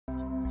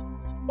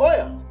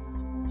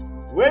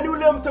When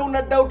ule mse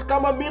una doubt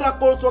kama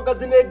miracles waka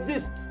zina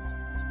exist,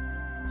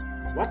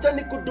 wacha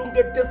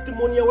nikudunge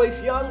testimony ya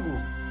wife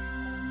yangu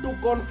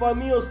to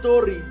confirm hiyo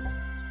story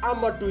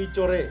ama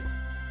tuichore.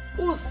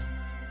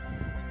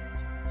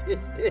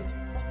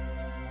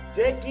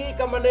 Cheki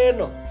kama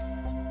neno.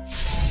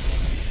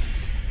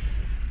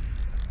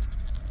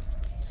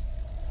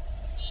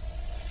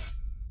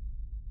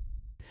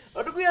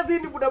 Atukuya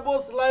zini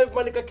Budaboss live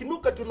manika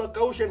kinuka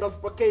tunakausha enda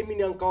spakei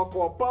mini anka wako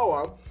wa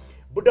power.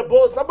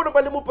 Budaboss, sabu na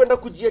bali mupenda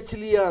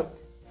kujiachilia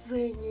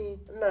venye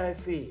na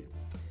feel.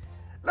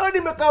 Leo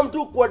nimekaa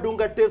mtu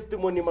kuwadunga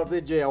testimony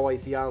mazejo ya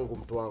wife yangu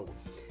mtu wangu.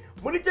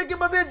 Municheki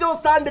mazejo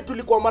Sunday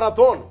tulikuwa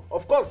marathon.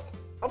 Of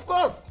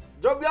course.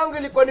 Job yangu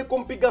ilikuwa ni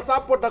kumpiga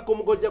support na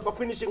kumgojea kwa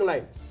finishing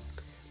line.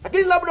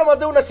 Lakini labda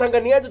mazee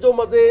unashanganiaje jo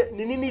mazee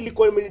ni nini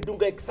ilikuwa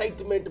imenidunga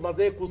excitement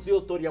mazee kuhusu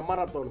story ya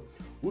marathon.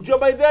 Ujua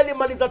by the way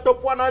maliza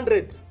top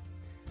 100.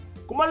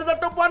 Kumaliza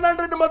top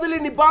 100 mazee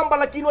ni bamba,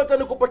 lakini wacha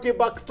nikupatie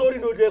backstory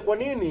ndio ujue kwa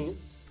nini.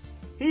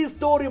 Hii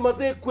story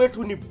mazee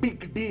kwetu ni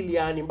big deal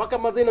yani. Mpaka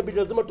mazee inabidi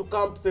lazima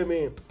tukam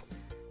tuseme.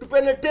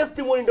 Tupene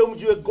testimony ndio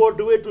mjue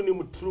God wetu ni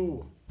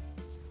mtrue.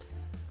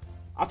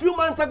 A few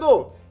months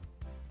ago,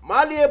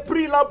 mali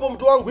April hapo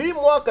mtu wangu hii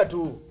mwaka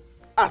tu.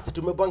 Si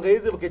tumepanga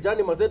hizi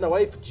mkejani mazee na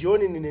wife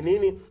jioni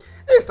nini.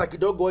 Sa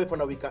kidogo wife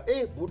anawika.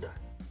 Buda.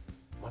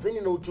 Mazee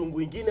nina uchungu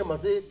wengine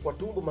mazee kwa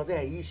tumbo mazee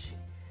haishi.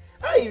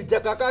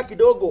 Jakaka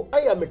kidogo,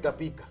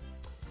 ametapika.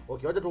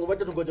 Okay,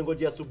 wacha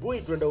tungoje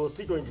asubuhi tuende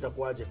hospitali nje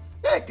itakuaje.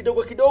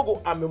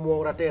 Kidogo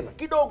amemuaura tena.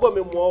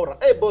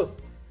 Boss.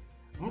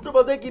 Mtu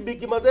mazee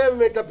kibiki mazee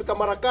ametapika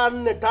mara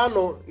 4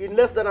 5 in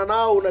less than an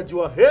hour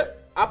unajua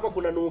hapa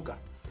kuna nuka.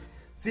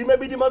 Si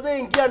imebidi mazee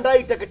ingia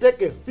ndai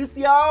teketeke.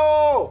 Sisi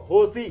hao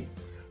hosi.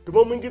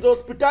 Tumemwingiza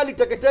hospitali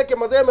teketeke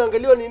mazee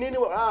ameangaliwa ni nini.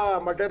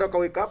 Matenda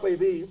kaweka hapa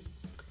hivi.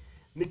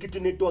 Ni kitu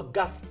inaitwa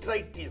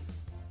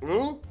gastritis.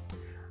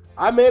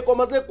 Amewekwa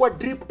mazee kwa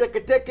drip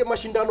teketeke,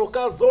 mashindano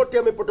kaa zote,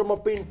 amepata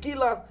mapain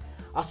killer.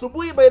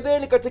 Asubuhi by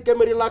then nikateke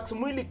relax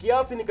mwili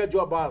kiasi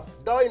nikajua basi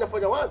dawa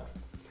inafanya wax.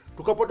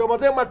 Tukapata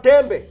mazee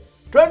matembe.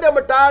 Twende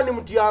mtaani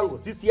mti yangu.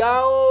 Sisi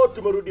hao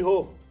tumerudi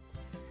home.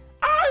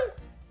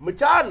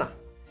 Mchana.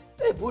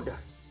 Buda,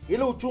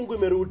 ile uchungu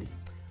imerudi.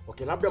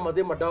 Okay, labda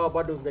mazee madawa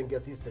bado zinaingia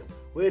system.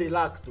 We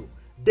relax tu.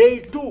 Day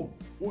 2,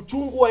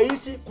 uchungu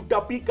haishi,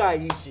 kutapika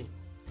haishi.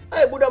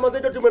 Buda mazee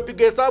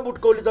tumepiga hesabu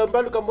tukauliza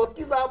mbali kama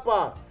sikiza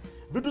hapa.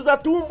 Vitu za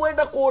tumbo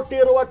enda kwa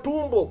hotero wa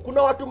tumbo.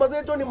 Kuna watu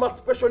mazee ni ma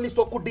specialist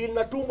wa kudeal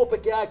na tumbo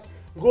peke yake.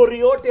 Ngori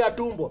yote ya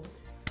tumbo.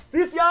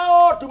 Sisi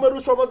hao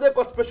tumerushwa mazee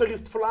kwa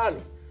specialist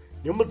fulani.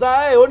 Ni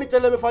mzae oni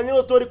chale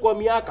amefanyia story kwa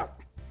miaka.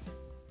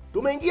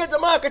 Tumeingia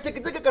jamaa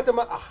akachekecheke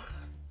akasema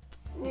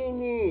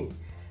nini?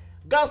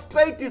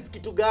 Gastritis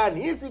kitu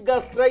gani? Hii si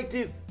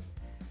gastritis.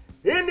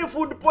 Hii ni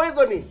food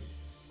poisoning.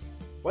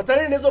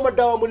 Wachani na hizo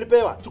madawa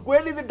mlipewa.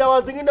 Chukueni hizi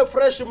dawa zingine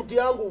fresh mtu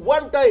yangu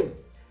one time.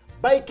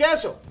 By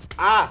kesho.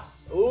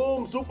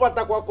 Msupa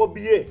atakuwa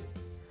kobie.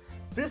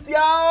 Sisi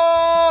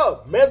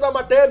hao meza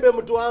matembe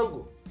mtu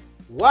wangu.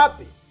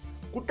 Wapi?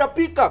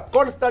 Kutapika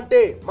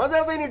constante.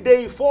 Mazee ni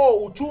day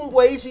 4 uchungu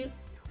haishi,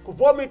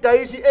 kuvomit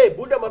haishi.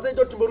 Buda mazee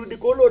tumerudi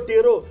kwa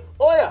hotero.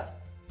 Oya.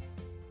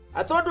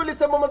 I thought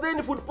ulisema mazee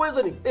ni food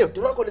poisoning.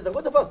 Turako uliza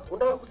ngoja first.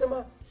 Unataka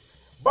kusema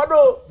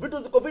bado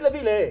vitu ziko vile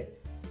vile.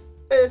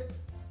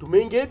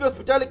 Tumeingia hivi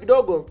hospitali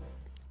kidogo.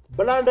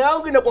 Balanda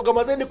yangu inakuwa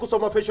mazee ni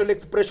kusoma facial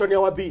expression ya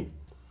wadhi.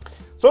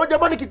 So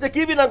jamani kicheki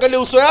hivi naangalia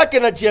uso yake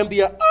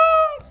najiambia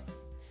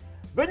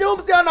venye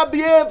mzee ana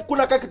behave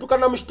kuna kitu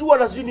kana mshtua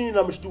na sijui nini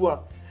na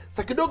mshtua.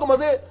 Sasa kidogo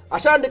mazee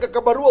ashaandika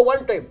kabarua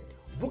one time.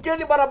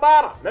 Vukeni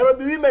barabara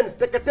Nairobi Women's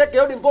teketeke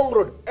hiyo ni Ngong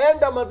Road.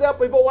 Enda mazee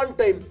hapo hivyo one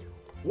time.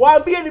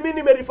 Waambie ni mimi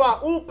nimerefer.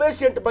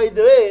 Patient by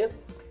the way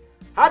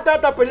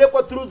hata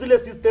pelekwa through zile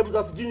systems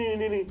za sijui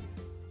nini.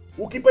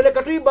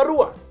 Ukipeleka tu hii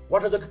barua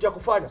watajua kitu ya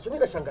kufanya. So mimi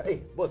nashanga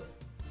boss.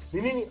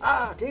 Ni nini?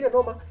 Tena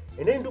noma.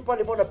 Endeni tu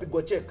pale mbona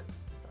pigwa check.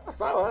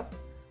 Sawa.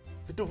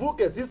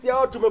 Situvuke, sisi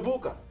hao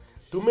tumevuka.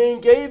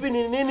 Tumeingia hivi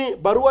ni nini?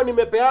 Barua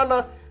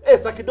nimepeana.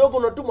 Sasa kidogo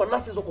unatumwa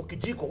nasi zako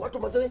kijiko. Watu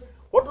mazee,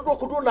 watu tu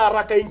kutoa na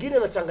haraka nyingine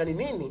na changa ni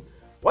nini?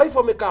 Wife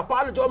amekaa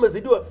pale jo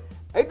amezidiwa.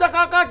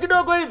 Haitakaa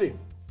kidogo hivi.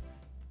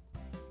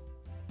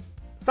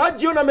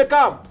 Sajion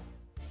amekaa.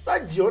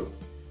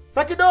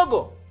 Sasa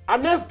kidogo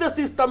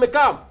anesthetist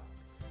amekaa.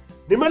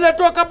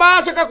 Nimeletwa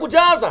kabasha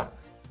kakujaza.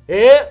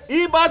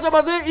 Hii basha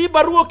mazee, hii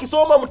barua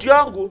ukisoma mtu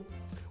yangu,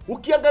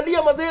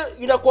 ukiangalia mazee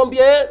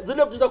inakwambia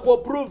zile vitu za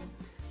ku-approve.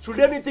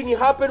 Should anything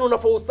happen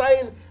unafaa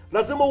sign,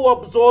 lazima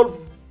uabsolve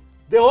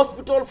the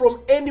hospital from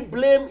any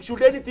blame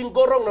should anything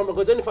go wrong. Na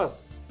mngojeni first.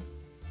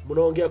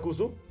 Mnaongea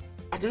kuhusu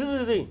ati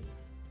zizi.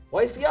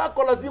 Wife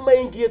yako lazima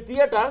ingie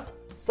theater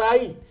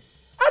sahi.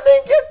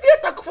 Anaingia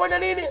theater kufanya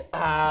nini?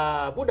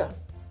 Buda.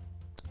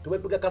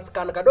 Tumepiga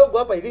kascan kadogo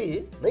hapa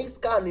hivi, na hii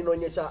scan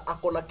inaonyesha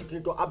ako na kitu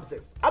inaitwa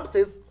abscess.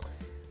 Abscess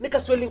ni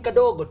kaswelling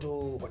kadogo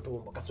tu kwa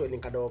tumbo, kaswelling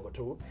kadogo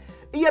tu.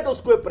 Hii hata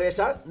usikue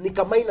pressure, ni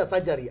kama minor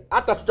surgery.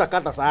 Hata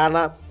tutakata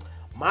sana.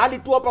 Mahali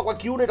tu hapa kwa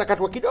kiuno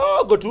itakatwa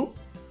kidogo tu.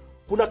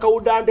 Kuna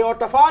kaudande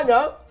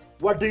watafanya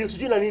wa deal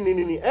sijui na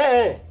nini.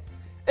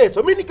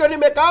 So mimi nikiwa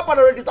nimekaa hapa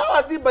na ready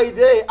sawa by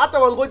the way, hata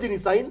wangoje ni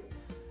sign.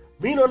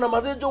 Mimi naona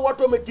mazejo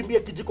watu wamekimbia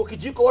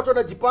kijiko, watu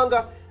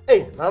wanajipanga.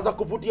 Naanza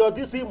kuvutia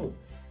hadi simu.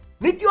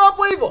 Nikiwa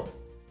hapo hivyo.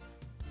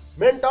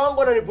 Menta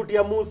wangu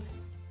ananivutia musi.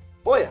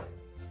 Oya.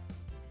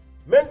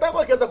 Menta wangu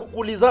akianza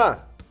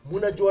kukuuliza,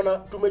 mnajuana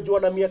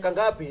tumejuana miaka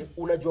ngapi?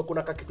 Unajua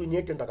kuna kitu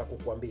nyeti nataka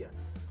kukuambia.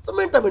 So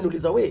menta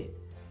ameniuliza, we,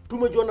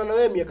 tumejuana na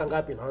wewe miaka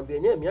ngapi? Naambia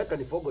nyewe miaka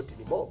ni forgot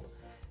ni mob.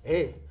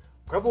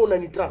 Kwa hivyo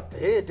unanitrust.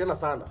 Tena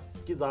sana.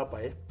 Sikiza hapa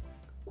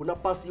kuna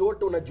pasi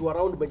yote unajua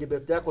round mwenye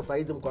best yako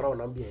saizi mko round,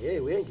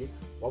 naambia wengi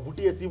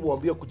wavutie simu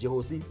waambie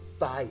kujehosi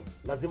sai.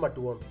 Lazima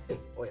tuombe.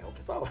 Oya,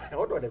 okay sawa.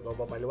 Watu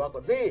wanaomba mali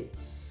wako.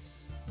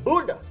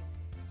 Buda.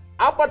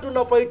 Hapa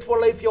tuna fight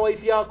for life ya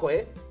wife yako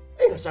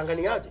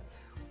nashanganiaje.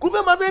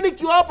 Kumbe mazeni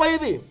kiwa hapa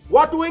hivi,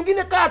 watu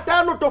wengine kaa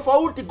 5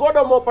 tofauti God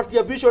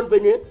amewapatia vision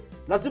venye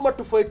lazima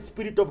tu fight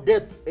spirit of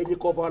death enye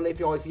cover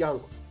life ya wife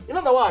yangu. In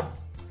other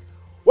words,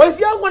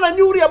 wife yangu ana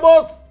nyuri ya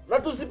boss na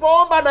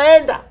tusipoomba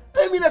naenda.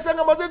 Mimi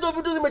nashanga mazejo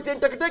vitu zimechange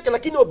teketeke,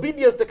 lakini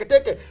obedience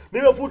teketeke.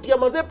 Nimevutia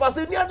mazee pasi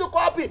niaje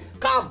kwa wapi?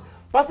 Come.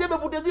 Pasi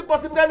amevutia zipi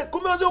pasi gani?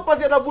 Kumbe wazee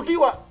pasi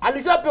anavutiwa,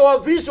 alishapewa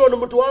vision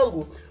mtu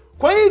wangu.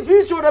 Kwa hii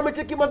vision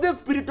amecheki mazee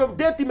spirit of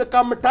death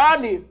imekaa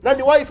mtaani na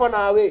ni wife na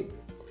away.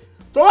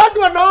 So watu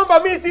wanaomba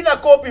mimi sina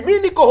copy. Mimi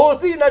niko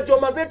hosi na jua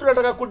mazee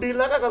tunataka kudeal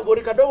na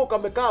kangori kadogo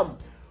kamekam.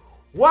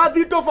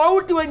 Wadhi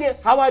tofauti wenye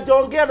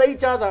hawajaongea na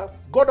each other.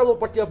 God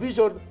amepatia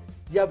vision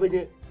ya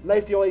venye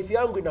life ya wife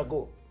yangu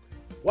inago.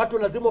 Watu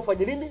lazima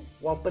wafanye nini?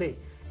 Wa pray.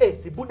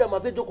 Si Buda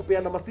mazejo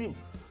kupeana masimu.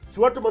 Si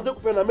watu mazejo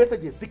kupeana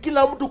messages. Si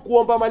kila mtu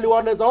kuomba mali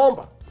wanaweza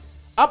omba.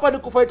 Hapa ni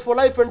kufight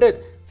for life and death.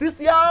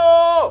 Sisi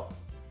yao.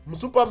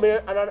 Msupa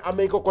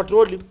ameiko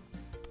control.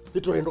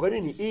 Tunaenda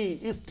nini?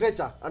 Hii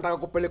stretcher anataka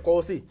kupeleka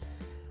OC.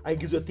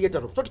 Aingizwe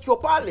theater room. So tukiwa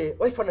pale,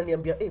 wife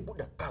ananiambia,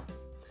 Buda come.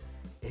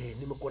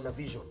 Nimekuwa na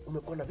vision.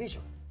 Umekuwa na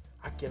vision?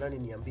 Haki nani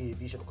niambie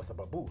vision kwa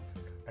sababu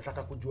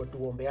nataka kujua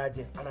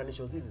tuombeaje.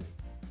 Ananisho zizi.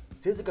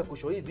 Siwezi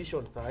kakusho hii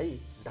vision saa hii,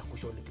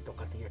 ndakusho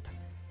nikitoka theater.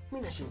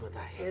 Mimi nashindwa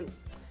the hell.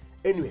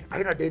 Anyway,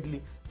 haina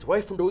deadly. Si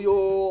wife ndo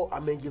huyo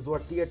ameingizwa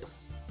theater.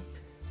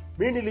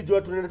 Mimi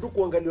nilijua tunaenda tu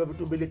kuangaliwa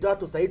vitu 2-3,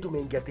 sasa hivi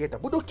tumeingia theater.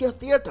 Budo kia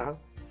theater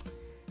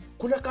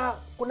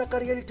kuna ka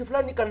reality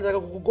fulani kanataka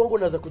kukugonga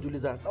na za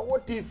kujiuliza. Na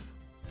what if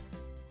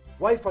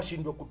wife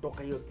ashindwe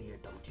kutoka hiyo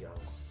theater mti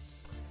yangu?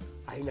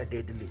 Haina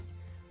deadly.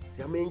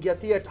 Si ameingia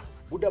theater.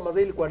 Buda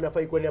mazee ilikuwa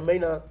anafai kwenye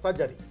minor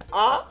surgery.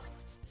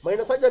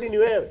 Minor surgery ni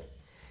wewe.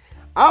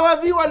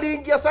 Hawadhi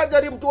waliingia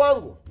surgery mtu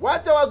wangu.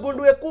 Wacha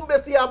wagundue kumbe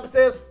si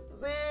abscess.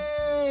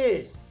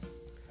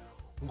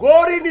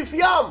 Ngori ni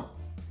fiam.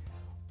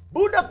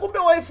 Buda kumbe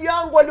wife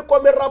yangu alikuwa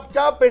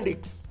amerupture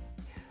appendix.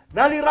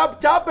 Na ali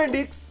rupture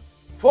appendix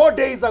 4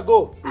 days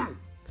ago.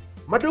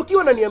 Madoki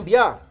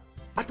wananiambia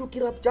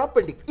atukirupture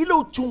appendix, ile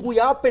uchungu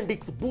ya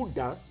appendix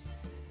Buda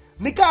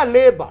nika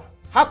labor.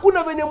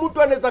 Hakuna venye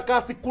mtu anaweza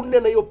kaa siku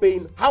 4 na hiyo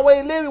pain.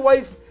 Hawaelewi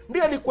wife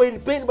ndiye alikuwa in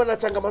pain bana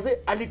changamase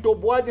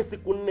alitoboaje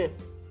siku 4.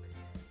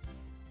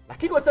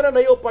 Lakini wachana na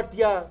hiyo part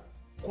ya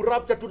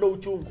kurupture tu na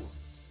uchungu.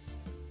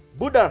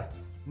 Buda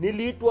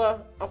niliitwa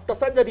after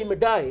surgery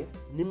imedai,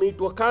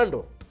 nimeitwa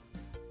kando.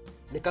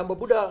 Nikaamba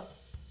Buda,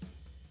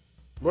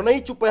 unaona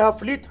hii chupa ya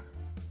half liter?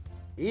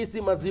 Hii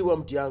si maziwa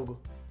mti yangu.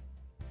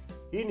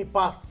 Hii ni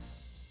pass.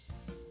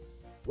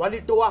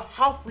 Walitoa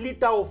half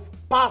liter of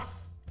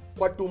pass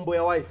kwa tumbo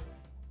ya wife.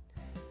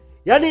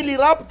 Yaani ili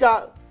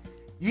rupture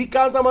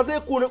ikaanza mazee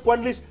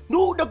kuanlish.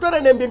 No, daktari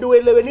ananiambia ndio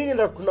uelewe nini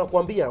na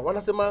tunakwambia.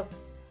 Wanasema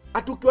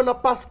atukiwa na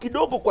pass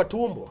kidogo kwa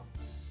tumbo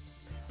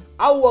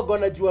au waga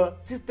wanajua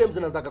systems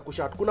zinaanza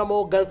kushat. Kuna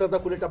maorgans za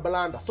kuleta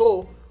balanda.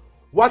 So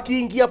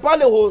wakiingia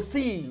pale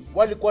hosi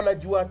walikuwa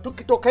wanajua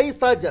tukitoka hii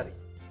surgery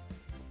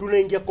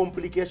tunaingia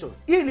complications.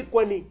 Hii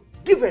ilikuwa ni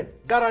given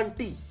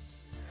guarantee.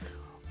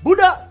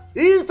 Buda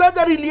hii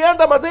surgery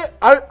ilienda mazee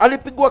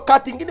alipigwa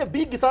cut ingine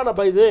big sana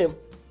by them.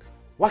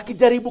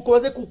 Wakijaribu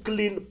kuweze ku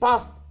clean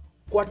pass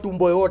kwa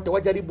tumbo yote,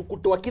 wajaribu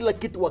kutoa kila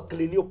kitu wa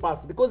clean hiyo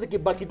pass because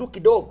ikibaki tu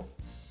kidogo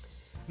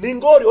ni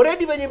ngori.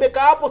 Already venye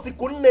imekaa hapo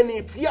siku 4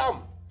 ni fiam.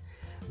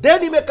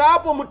 Then imekaa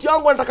hapo mti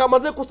wangu anataka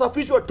mazee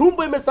kusafishwa,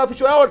 tumbo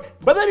imesafishwa yote.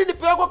 Badala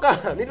nilipewa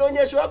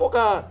nilionyeshwa yako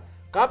ka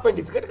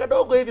appendix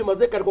kadogo hivi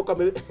mazee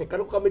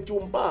kalikuwa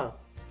kamechumba.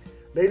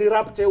 Na ili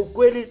rupture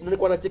ukweli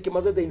nilikuwa na cheki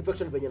mazee the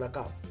infection venye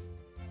nakaa.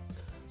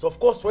 So of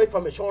course wife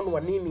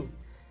ameshonwa nini.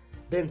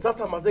 Then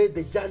sasa mazee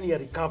the journey ya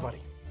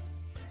recovery.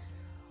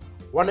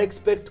 Wana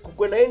expect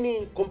kukwenda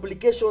any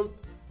complications,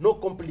 no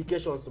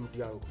complications mti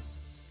yangu.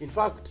 In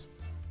fact,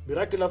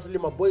 miraculously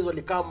my boys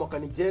walikaa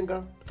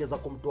wakanijenga tukiweza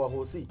kumtoa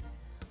hosi.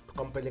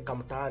 Tukampeleka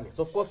mtaani.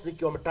 So of course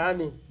nikiwa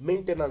mtaani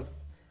maintenance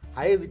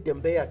haezi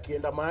tembea,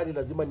 kienda mahali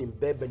lazima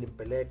nimbebe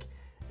nimpeleke.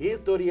 Hii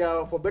story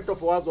ya for better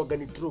for worse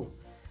wagani true.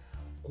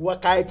 Kuwa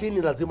kae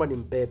chini lazima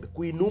nimbebe,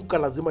 kuinuka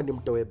lazima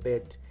nimtoe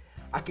bed.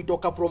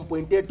 Akitoka from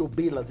point A to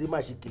B lazima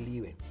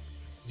ashikiliwe.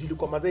 Jili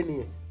kwa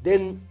mazeni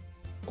then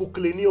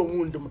kuklinio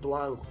wound mtu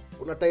wangu.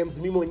 Kuna times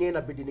mimi mwenyewe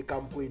inabidi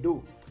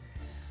nikamkuidu.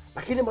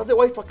 Lakini mazee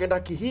wife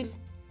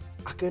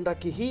akaenda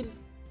kihil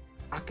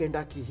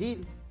akaenda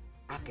kihili.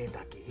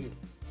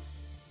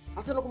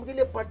 Sasa nakumbuka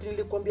ile part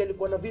nilikwambia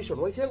alikuwa na vision.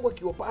 Wife yangu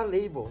akiwa pale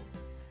hivyo,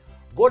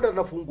 God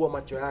anafungua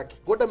macho yake.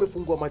 God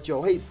amefungua macho ya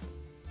wife.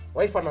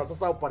 Wife anaanza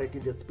sasa operate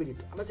in the spirit.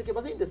 Anacheke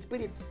basi in the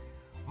spirit.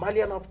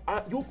 Mali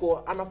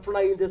yuko ana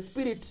fly in the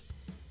spirit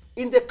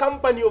in the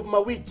company of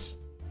mawitch.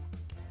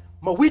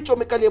 Mawitch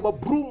wamekalia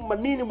mabroom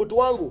manini mtu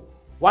wangu.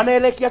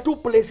 Wanaelekea tu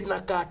place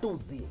inakaa tu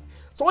zi.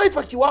 So wife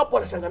akiwa hapo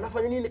anashangaa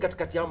nafanya nini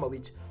katikati ya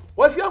mawitch.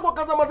 Wife yangu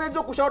akaanza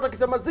mazejo kushout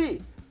akisema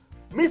zi,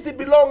 mimi si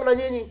belong na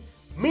nyinyi.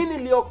 Mimi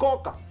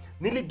niliokoka.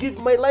 Nili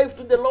give my life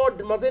to the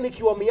Lord mazeni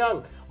kiwa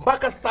myang.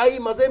 Mpaka sai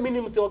mazee mimi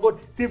ni mse wa God.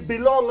 Si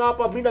belong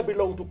hapa, mimi na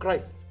belong to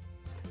Christ.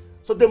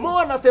 So the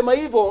more anasema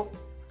hivyo,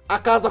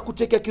 akaanza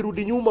kucheka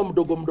kirudi nyuma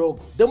mdogo.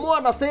 The more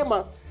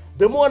anasema,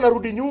 the more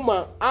anarudi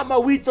nyuma ama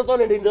witch sasa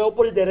anaenda in the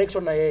opposite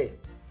direction na yeye.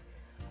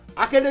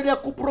 Akaendelea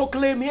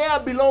kuproclaim yeye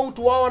belong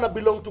to our na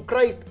belong to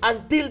Christ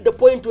until the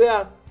point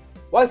where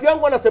wife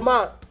yangu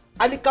anasema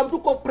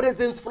alikamtuko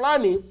presence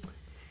fulani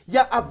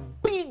ya a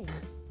big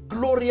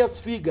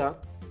glorious figure.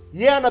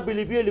 Yeye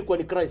anabelieve ilikuwa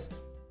ni Christ.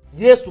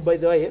 Yesu by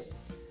the way.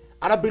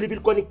 Anabelieve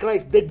ilikuwa ni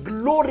Christ. The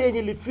glory yenye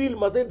ilifeel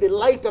mazee, the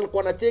light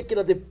alikuwa anacheki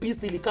na the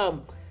peace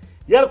ilikam.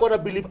 Yeye alikuwa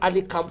anabelieve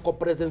alikam kwa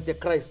presence ya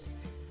Christ.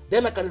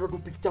 Then akanitoa tu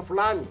picture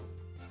fulani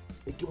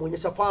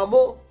ikimuonyesha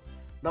famo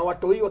na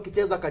watoi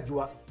wakicheza,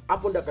 akajua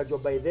hapo ndo akajua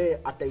by the way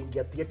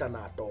ataingia theater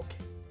na atoke.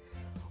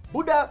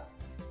 Buda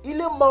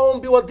ile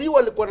maombi wadhi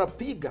walikuwa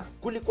napiga,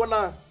 kulikuwa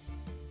na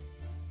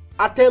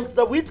attempts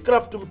za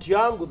witchcraft mtu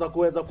yangu za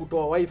kuweza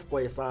kutoa wife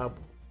kwa hesabu.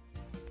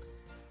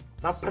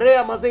 Na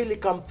prayer mazee ili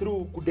come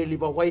through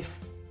kudeliver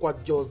wife kwa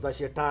jaws za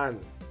shetani.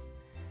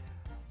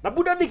 Na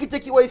Buda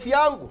nikicheki wife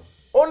yangu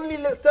only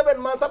 7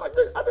 months,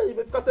 hata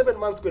imefika 7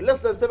 months kwa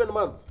less than 7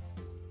 months.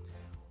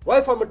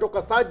 Wife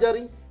ametoka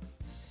surgery,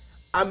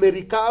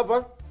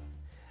 amerecover,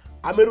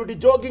 amerudi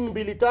jogging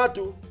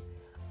 2-3,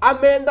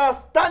 ameenda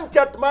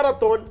Stanchart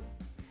marathon,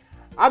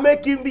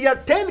 amekimbia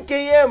 10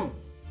 km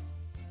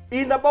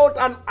in about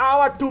an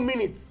hour 2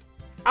 minutes.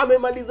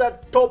 Amemaliza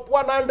top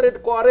 100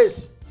 kwa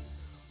race.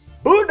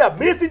 Buda,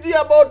 message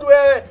about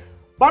wewe.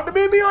 But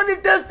mimi only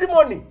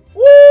testimony.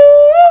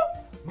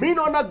 Woo! Mimi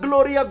naona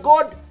glory ya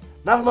God.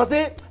 Na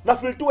mazee, na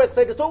feel too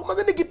excited. So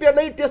mazee nikipia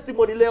na hii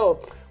testimony leo,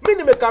 mimi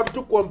nimekaa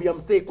mtu kuambia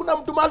msee, kuna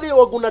mtu mali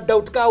una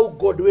doubt ka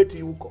God wetu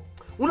yuko.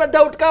 Una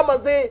doubt ka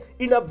mazee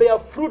ina bear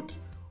fruit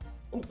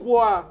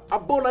kukua a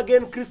born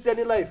again Christian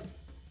in life.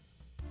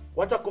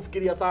 Wacha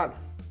kufikiria sana.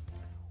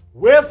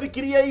 Wewe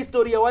fikiria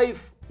historia ya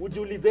wife,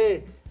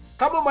 ujiulize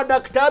kama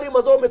madaktari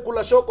mazao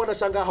wamekula shoko na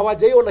shanga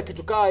hawajaiona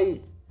kitu kaa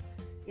hii.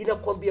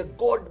 Inakwambia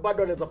God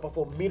bado anaweza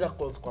perform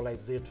miracles kwa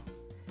lives zetu.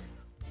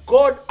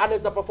 God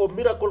anaweza perform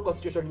miracle kwa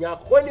situation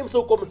yako. Wewe ni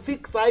msoko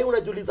msik sahi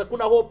unajiuliza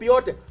kuna hope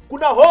yote.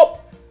 Kuna hope.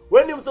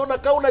 Wewe ni msoko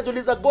unakaa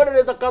unajiuliza God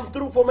anaweza come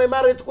through for my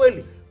marriage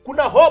kweli.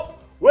 Kuna hope.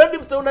 Wewe ni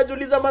msoko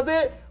unajiuliza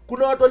mazee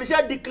kuna watu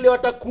walisha declare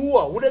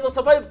watakuua. Unaweza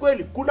survive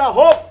kweli. Kuna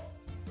hope.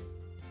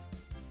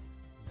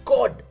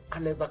 God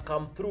anaweza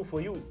come through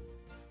for you.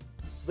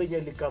 Venye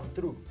li come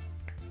through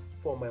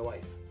for my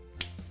wife.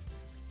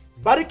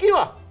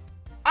 Barikiwa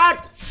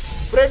at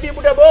Freddy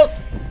Budaboss.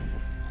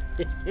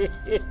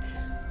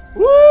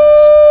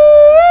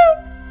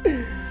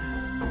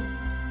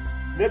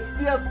 Next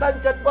year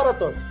Stanchart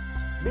marathon.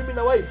 Mimi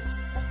na wife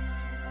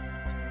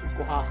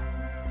tuko ha.